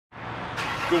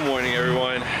Good morning,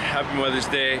 everyone. Happy Mother's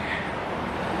Day.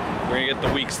 We're gonna get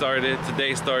the week started,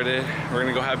 today started. We're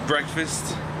gonna go have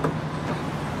breakfast.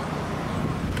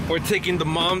 We're taking the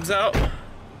moms out,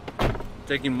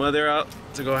 taking mother out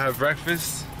to go have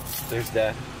breakfast. There's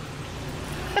dad.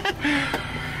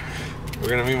 We're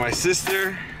gonna meet my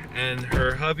sister and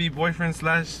her hubby, boyfriend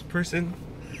slash person.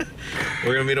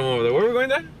 We're gonna meet them over there. Where are we going,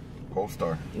 Dad? Gold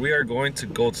Star. We are going to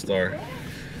Gold Star.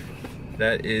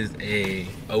 That is a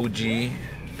OG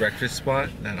breakfast spot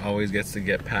that always gets to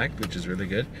get packed, which is really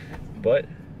good. But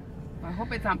I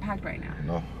hope it's not packed right now.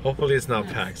 No. Hopefully it's not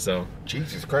packed. So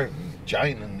Jesus Christ,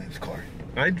 giant in this car.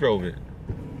 I drove it.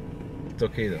 It's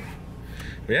okay though.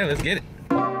 But yeah, let's get it.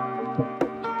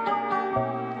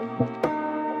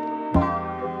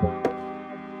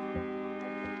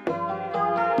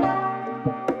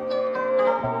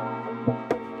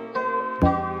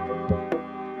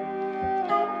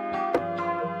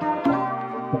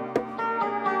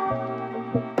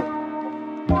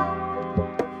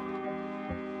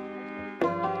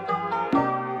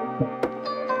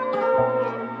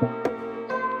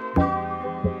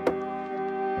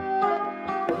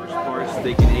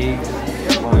 Steak and eggs.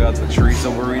 Oh, I got the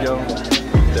chorizo burrito.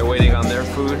 They're waiting on their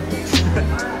food.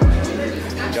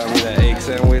 Got me that egg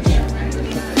sandwich.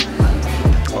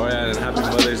 Oh yeah, and happy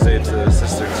Mother's Day to the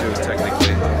sister too,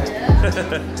 technically.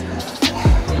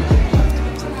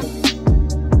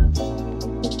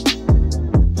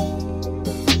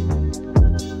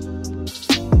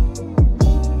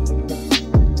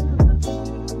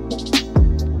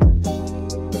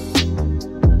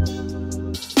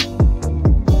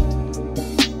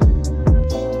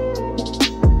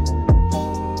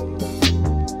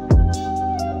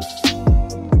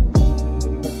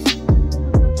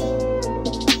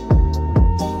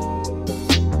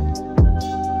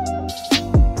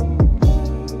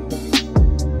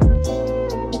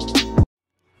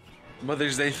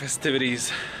 Mother's Day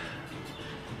festivities.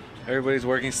 Everybody's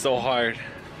working so hard.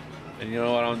 And you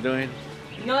know what I'm doing?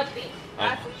 Nothing.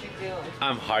 That's what you're doing.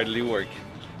 I'm hardly working.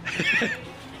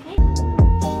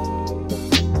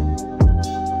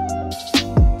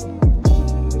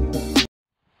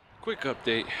 Quick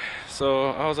update.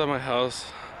 So I was at my house.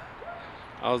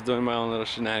 I was doing my own little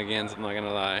shenanigans, I'm not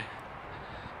gonna lie.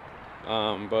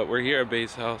 But we're here at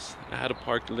Bae's house. I had to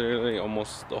park literally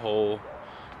almost the whole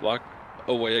block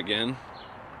away again,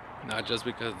 not just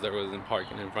because there wasn't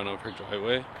parking in front of her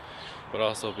driveway, but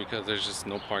also because there's just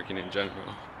no parking in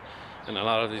general, and a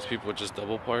lot of these people just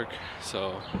double park,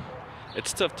 so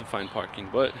it's tough to find parking.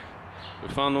 But we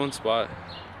found one spot.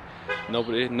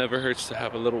 It never hurts to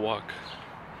have a little walk.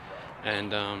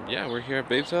 And yeah, we're here at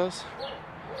Babe's house.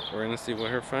 We're gonna see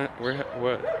what her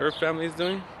family is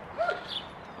doing.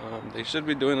 They should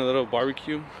be doing a little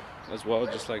barbecue as well,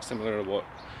 just like similar to what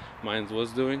mine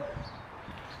was doing.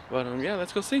 But yeah,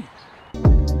 let's go see.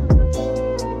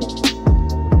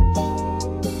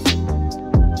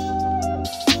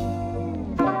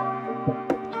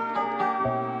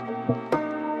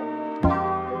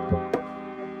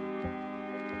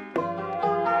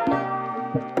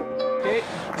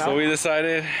 So we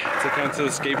decided to come to the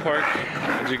skate park,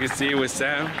 as you can see, with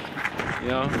Sam. You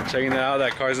know, checking it out.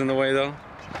 That car's in the way though.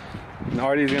 And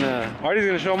Artie's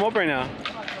gonna show him up right now.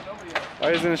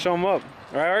 Artie's gonna show him up.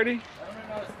 Right, Artie?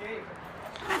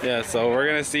 Yeah, so we're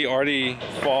gonna see Artie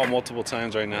fall multiple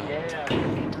times right now. Yeah.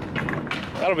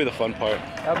 That'll be the fun part.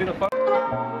 That'll be the fun.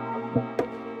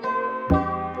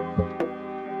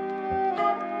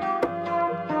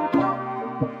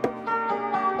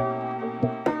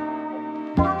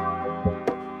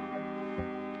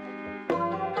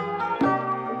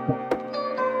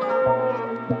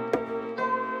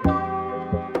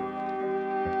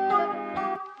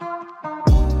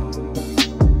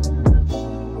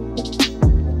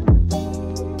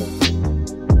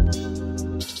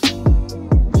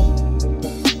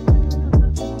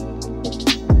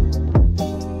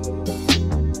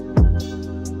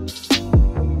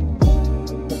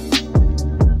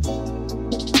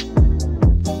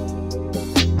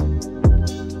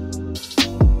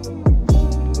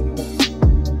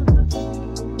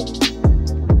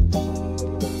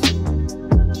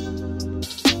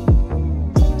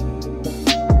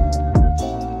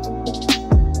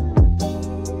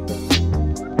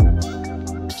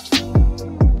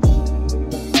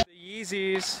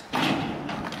 Yeezys.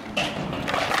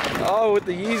 Oh, with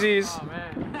the Yeezys. Oh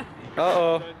man.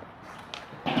 Uh-oh.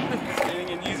 Skating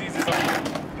in Yeezys is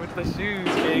over. With the shoes.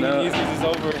 Skating in Yeezys is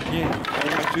over. Yeah, I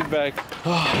need my shoes back.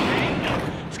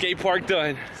 Skate park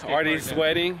done. Artie's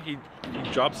sweating. He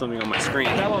dropped something on my screen.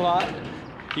 Fell a lot.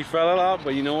 He fell a lot,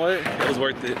 but you know what? It was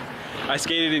worth it. I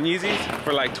skated in Yeezys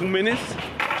for like 2 minutes.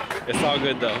 It's all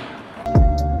good though.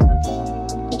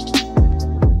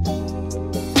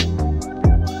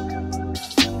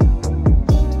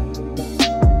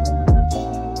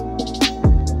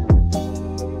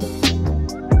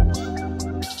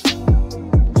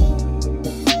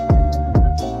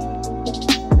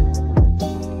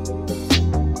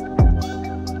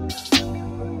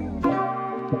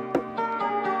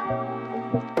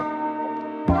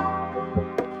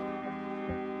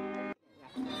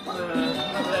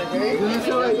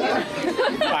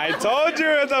 I told you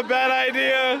it's a bad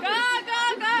idea. Go,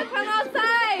 come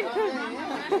outside.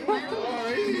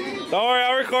 Don't worry,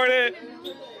 I'll record it.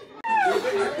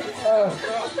 I'm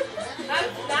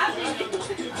snapping.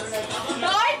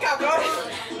 Ay, cabrón.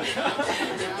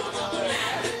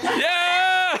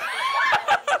 Yeah!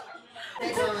 I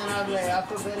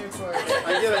feel better for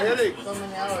I get a headache. so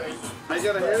many hours. I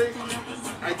get a headache.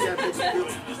 I can't take the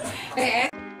pill.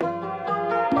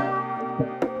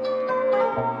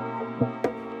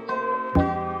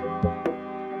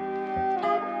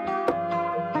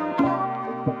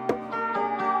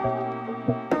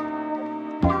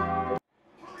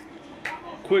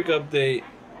 Quick update.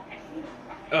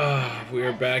 We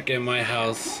are back at my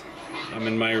house. I'm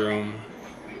in my room.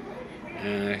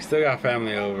 And I still got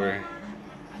family over.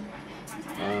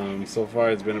 So far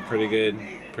it's been a pretty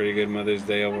good Mother's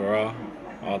Day overall.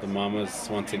 All the mamas,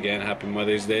 once again, happy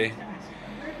Mother's Day.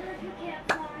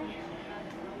 I'm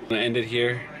gonna end it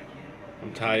here.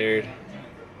 I'm tired.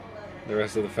 The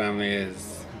rest of the family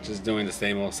is just doing the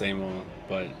same old,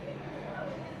 but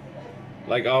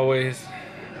like always,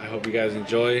 I hope you guys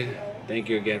enjoyed. Thank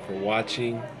you again for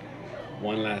watching.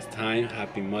 One last time,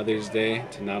 happy Mother's Day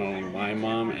to not only my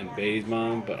mom and Bay's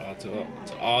mom, but also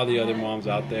to all the other moms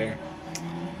out there.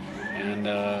 And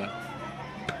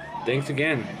thanks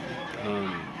again.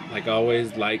 Like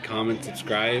always, like, comment,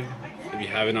 subscribe if you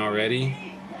haven't already.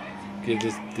 Give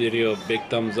this video a big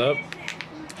thumbs up.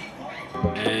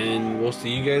 And we'll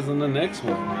see you guys on the next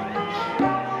one.